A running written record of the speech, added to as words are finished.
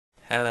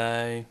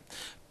Hello,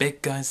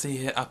 Big Guy Z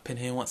here, up in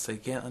here once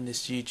again on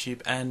this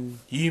YouTube, and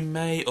you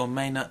may or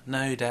may not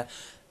know that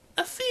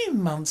a few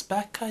months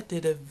back I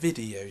did a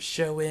video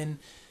showing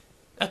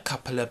a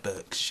couple of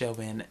books,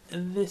 showing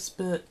this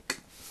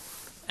book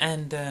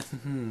and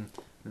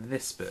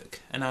this book,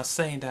 and I was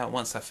saying that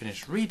once I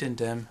finish reading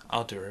them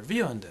I'll do a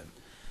review on them.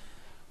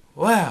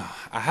 Well,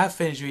 I have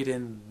finished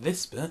reading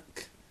this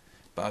book,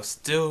 but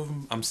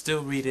I'm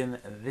still reading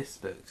this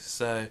book,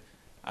 so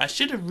I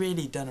should have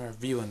really done a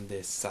review on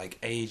this like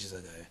ages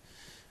ago,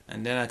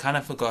 and then I kind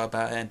of forgot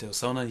about it until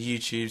someone on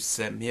YouTube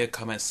sent me a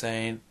comment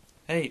saying,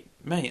 "Hey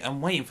mate,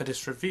 I'm waiting for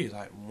this review,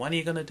 like when are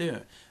you gonna do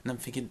it?" And I'm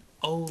thinking,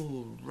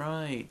 oh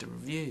right, the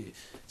review,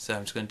 so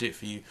I'm just gonna do it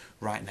for you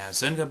right now.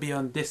 So I'm gonna be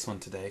on this one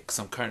today because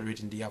I'm currently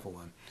reading the other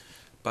one,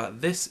 but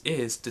this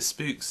is the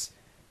Spook's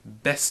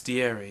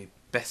Bestiary,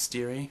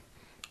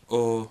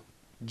 or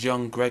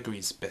John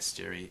Gregory's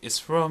Bestiary. It's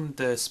from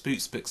the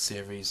Spooks book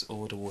series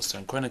or the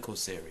Waterstone Chronicles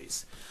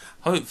series.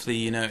 Hopefully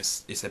you know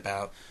it's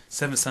about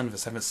seventh son of the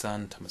seventh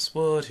son, Thomas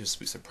Wood, who's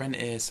Spook's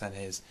apprentice, and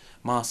his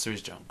master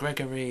is John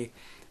Gregory.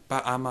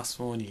 But I must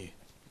warn you,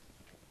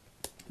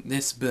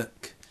 this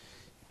book,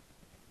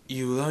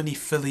 you will only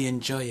fully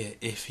enjoy it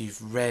if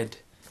you've read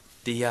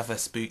the other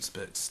Spooks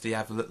books. They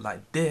either look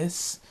like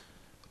this,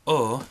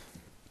 or,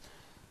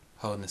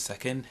 hold on a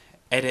second,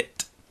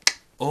 edit,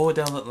 or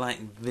they'll look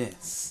like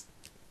this.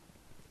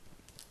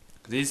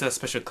 These are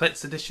special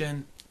collector's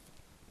edition,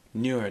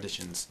 newer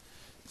editions.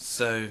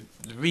 So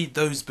read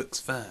those books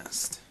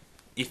first,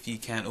 if you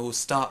can, or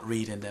start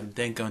reading them,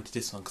 then go into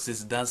this one, because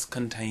this does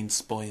contain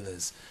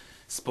spoilers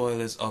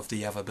of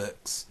the other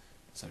books.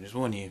 So I'm just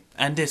warning you.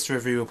 And this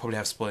review will probably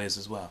have spoilers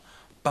as well.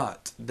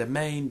 But the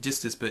main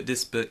gist of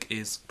this book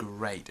is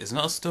great. It's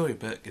not a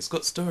storybook, it's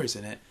got stories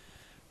in it,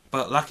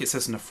 but like it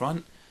says on the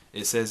front,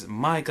 it says,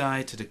 "My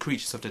Guide to the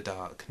Creatures of the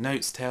Dark,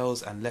 Notes,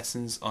 Tales and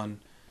Lessons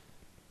on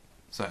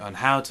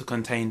how to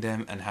contain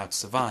them and how to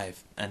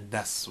survive." And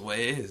that's what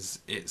it is.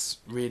 It's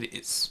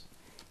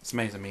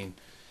amazing. I mean,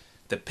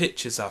 the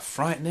pictures are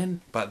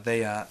frightening, but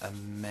they are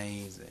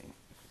amazing.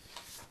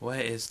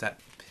 Where is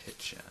that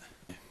picture?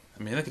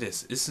 I mean, look at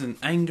this. This is an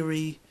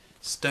angry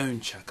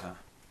stone chucker.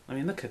 I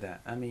mean, look at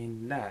that. I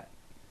mean,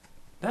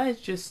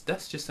 that's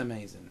just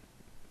amazing.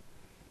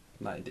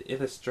 Like, the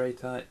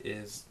illustrator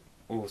is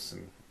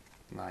awesome.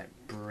 Like,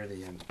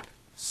 brilliant.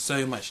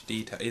 So much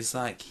detail. It's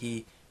like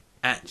he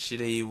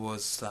actually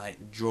was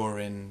like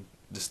drawing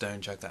the stone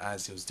chucker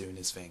as he was doing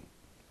his thing.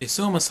 It's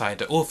almost like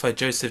the author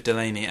Joseph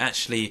Delaney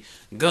actually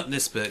got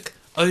this book,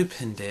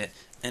 opened it,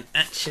 and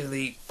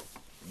actually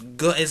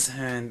got his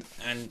hand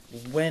and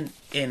went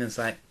in and was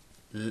like,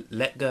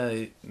 "Let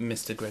go,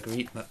 Mr.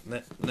 Gregory,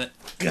 let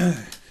go,"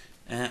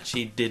 and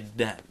actually did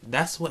that.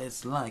 That's what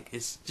it's like.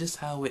 It's just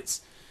how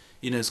it's,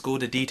 it's got all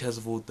the details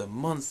of all the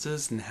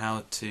monsters and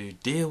how to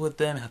deal with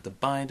them, how to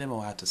bind them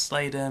or how to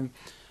slay them.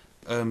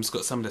 It's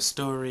got some of the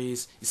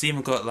stories. It's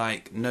even got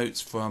like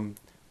notes from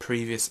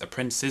previous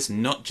apprentices,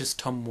 not just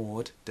Tom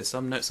Ward. There's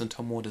some notes on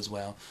Tom Ward as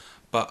well,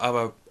 but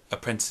other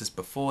apprentices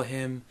before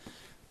him.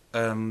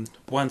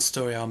 One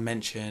story I'll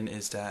mention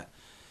is that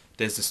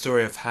there's the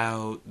story of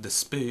how the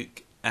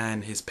Spook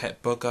and his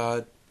pet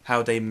Boggart,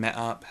 how they met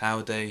up,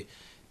 how they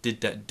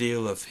did that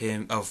deal of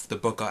the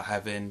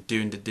Boggart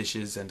doing the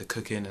dishes and the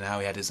cooking, and how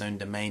he had his own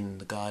domain in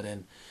the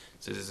garden.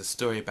 So there's a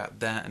story about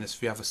that, and there's a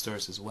few other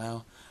stories as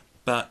well.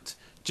 But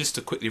just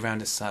to quickly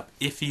round this up,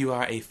 if you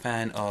are a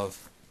fan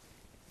of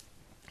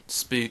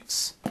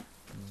Spooks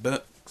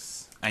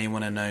books and you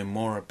want to know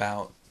more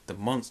about the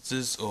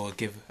monsters or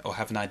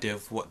have an idea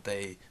of what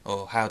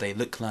how they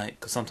look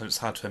like, because sometimes it's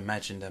hard to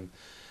imagine them,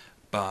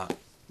 but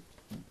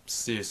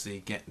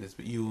seriously get this,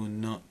 but you will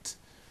not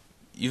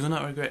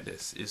regret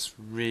this. It's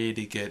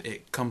really good.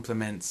 It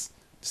complements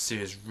the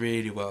series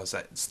really well.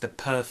 It's the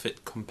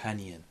perfect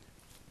companion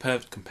for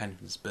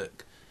this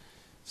book.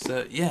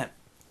 So yeah,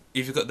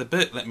 if you've got the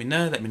book, let me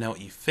know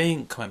what you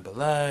think. Comment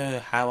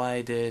below how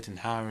I did and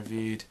how I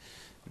reviewed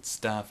and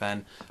stuff,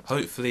 and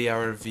hopefully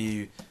I'll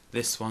review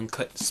this one,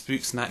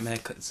 Spook's Nightmare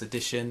Collector's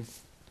Edition.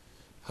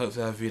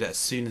 Hopefully I'll review that as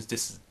soon as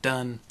this is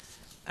done,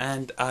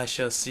 and I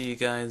shall see you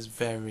guys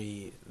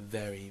very,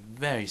 very,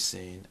 very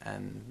soon,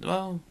 and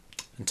well,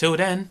 until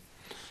then,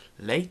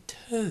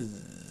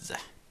 laters.